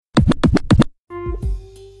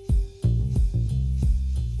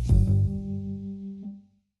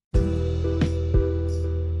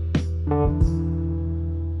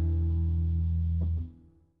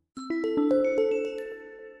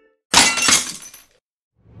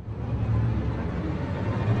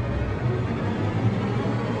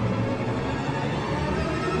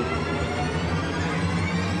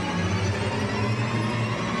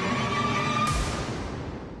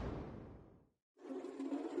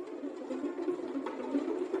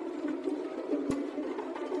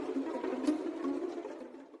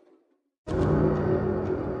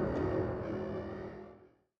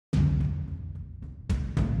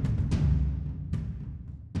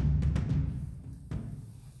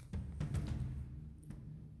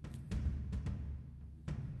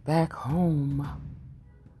Back home,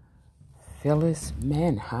 Phyllis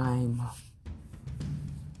Mannheim.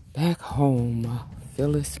 Back home,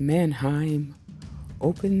 Phyllis Mannheim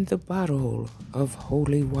opened the bottle of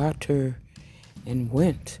holy water and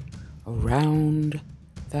went around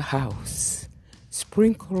the house,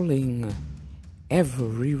 sprinkling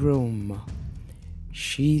every room.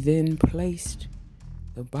 She then placed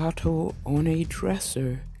the bottle on a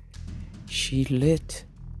dresser. She lit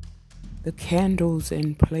the candles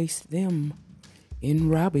and placed them in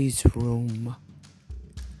Robbie's room.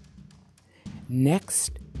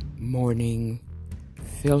 Next morning,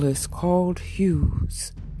 Phyllis called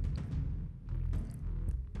Hughes.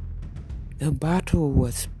 The bottle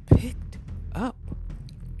was picked up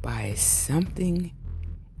by something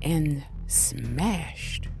and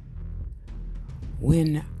smashed.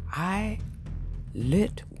 When I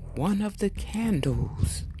lit one of the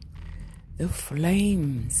candles, the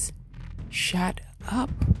flames shot up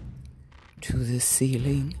to the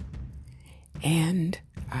ceiling, and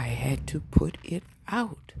I had to put it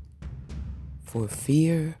out for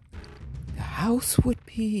fear the house would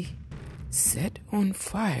be set on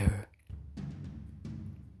fire.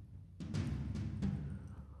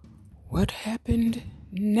 What happened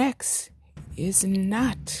next is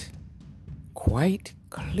not quite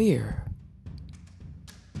clear.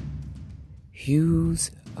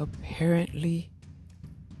 Hughes apparently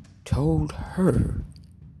told her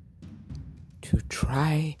to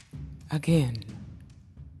try again.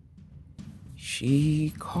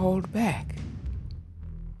 She called back.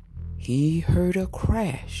 He heard a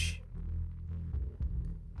crash.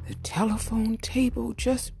 The telephone table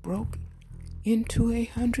just broke into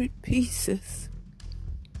 100 pieces.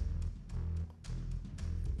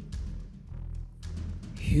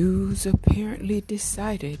 Hughes apparently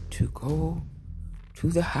decided to go to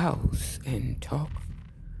the house and talk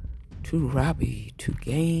to Robbie to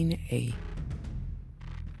gain a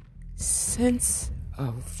sense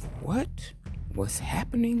of what was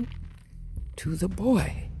happening to the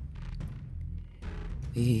boy.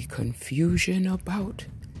 The confusion about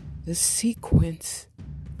the sequence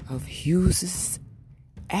of Hughes's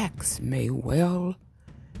acts may well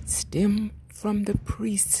stem from the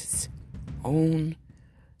priest's own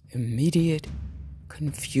immediate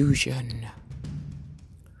confusion.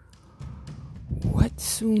 What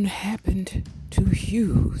soon happened to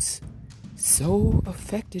Hughes so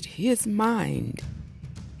affected his mind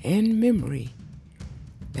and memory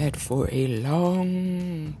that for a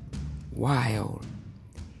long while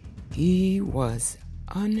he was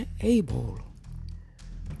unable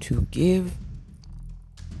to give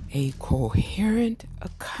a coherent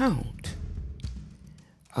account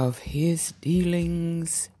of his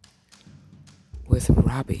dealings with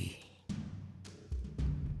Robbie.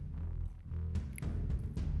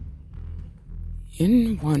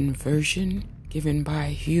 In one version given by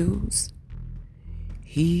Hughes,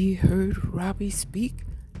 he heard Robbie speak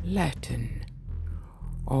Latin,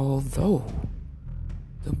 although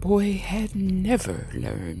the boy had never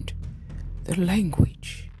learned the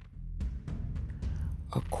language.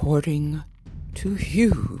 According to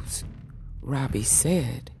Hughes, Robbie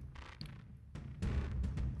said,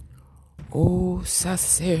 "O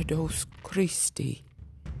sacerdos Christi,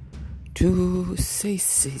 tu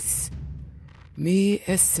cesis mi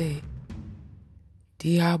esse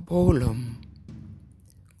diabolum,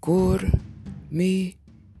 cur mi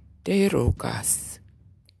derogas.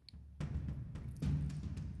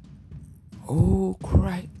 O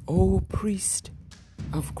Christ, O priest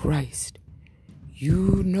of Christ,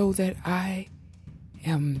 you know that I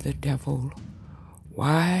am the devil.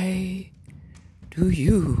 Why do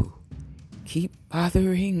you keep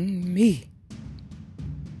bothering me?"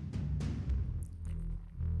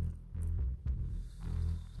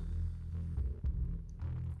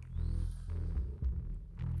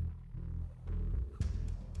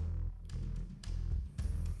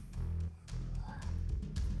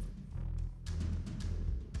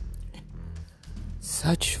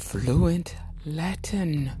 Such fluent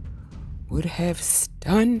Latin would have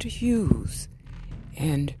stunned Hughes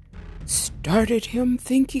and started him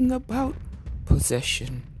thinking about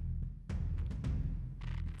possession.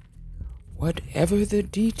 Whatever the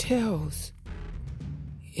details,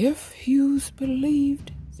 if Hughes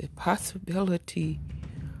believed the possibility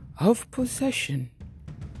of possession,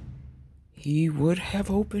 he would have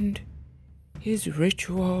opened his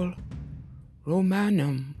Ritual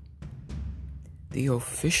Romanum, the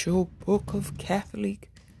official book of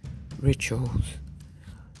Catholic rituals,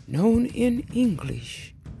 known in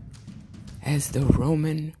English as the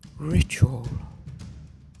Roman Ritual,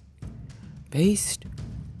 based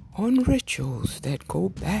on rituals that go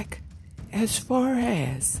back as far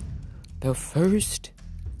as the 1st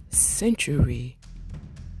century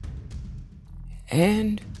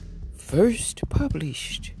and first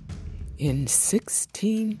published in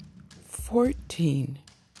 1614.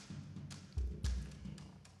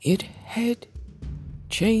 It had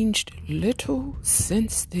changed little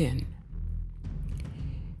since then.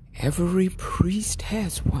 Every priest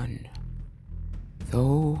has one,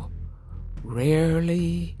 though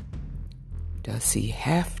rarely does he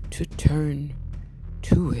have to turn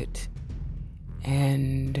to it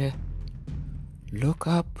and look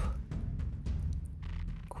up,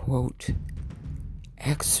 quote,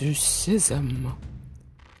 exorcism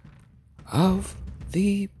of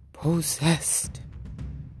the possessed,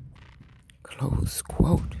 close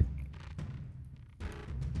quote.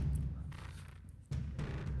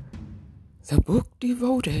 The book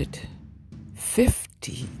devoted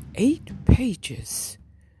 58 pages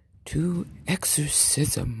to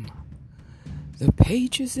exorcism. The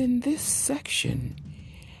pages in this section,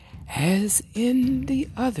 as in the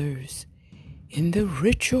others in the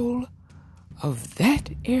ritual of that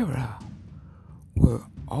era, were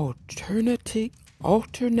alternately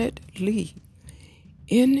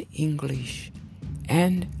in English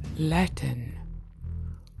and Latin.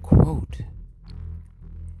 Quote,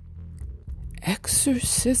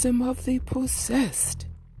 exorcism of the possessed,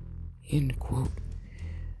 end quote,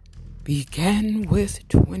 began with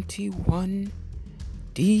 21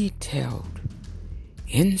 detailed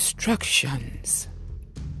instructions.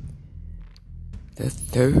 The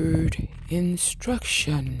third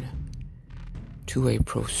instruction to a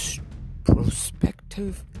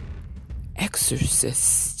prospective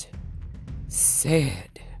exorcist said,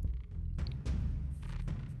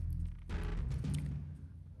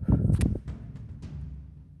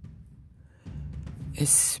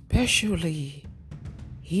 especially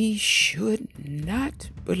he should not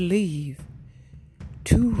believe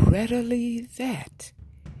too readily that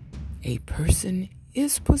a person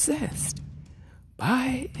is possessed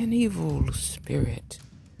by an evil spirit,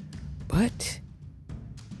 but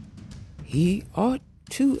he ought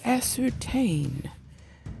to ascertain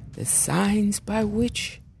the signs by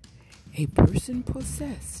which a person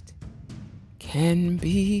possessed can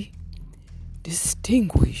be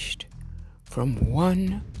distinguished from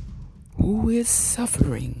one who is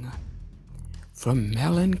suffering from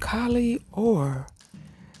melancholy or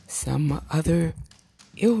some other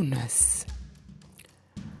illness.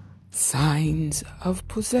 Signs of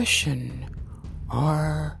possession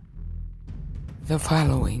are the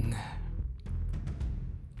following: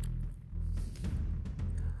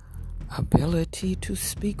 ability to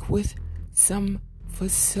speak with some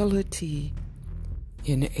facility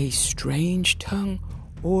in a strange tongue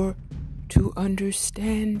or to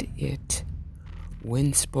understand it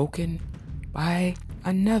when spoken by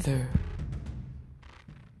another.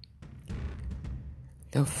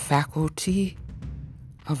 The faculty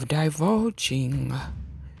of divulging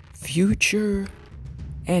future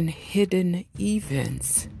and hidden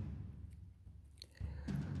events.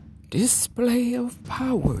 Display of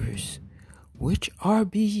powers which are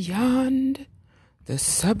beyond the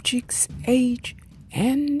subject's age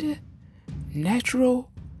and natural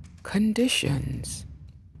conditions,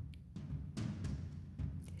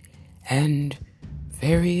 and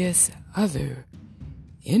various other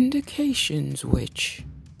indications which,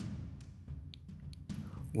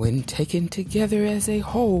 when taken together as a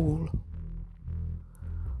whole,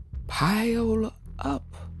 pile up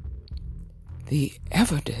the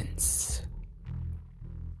evidence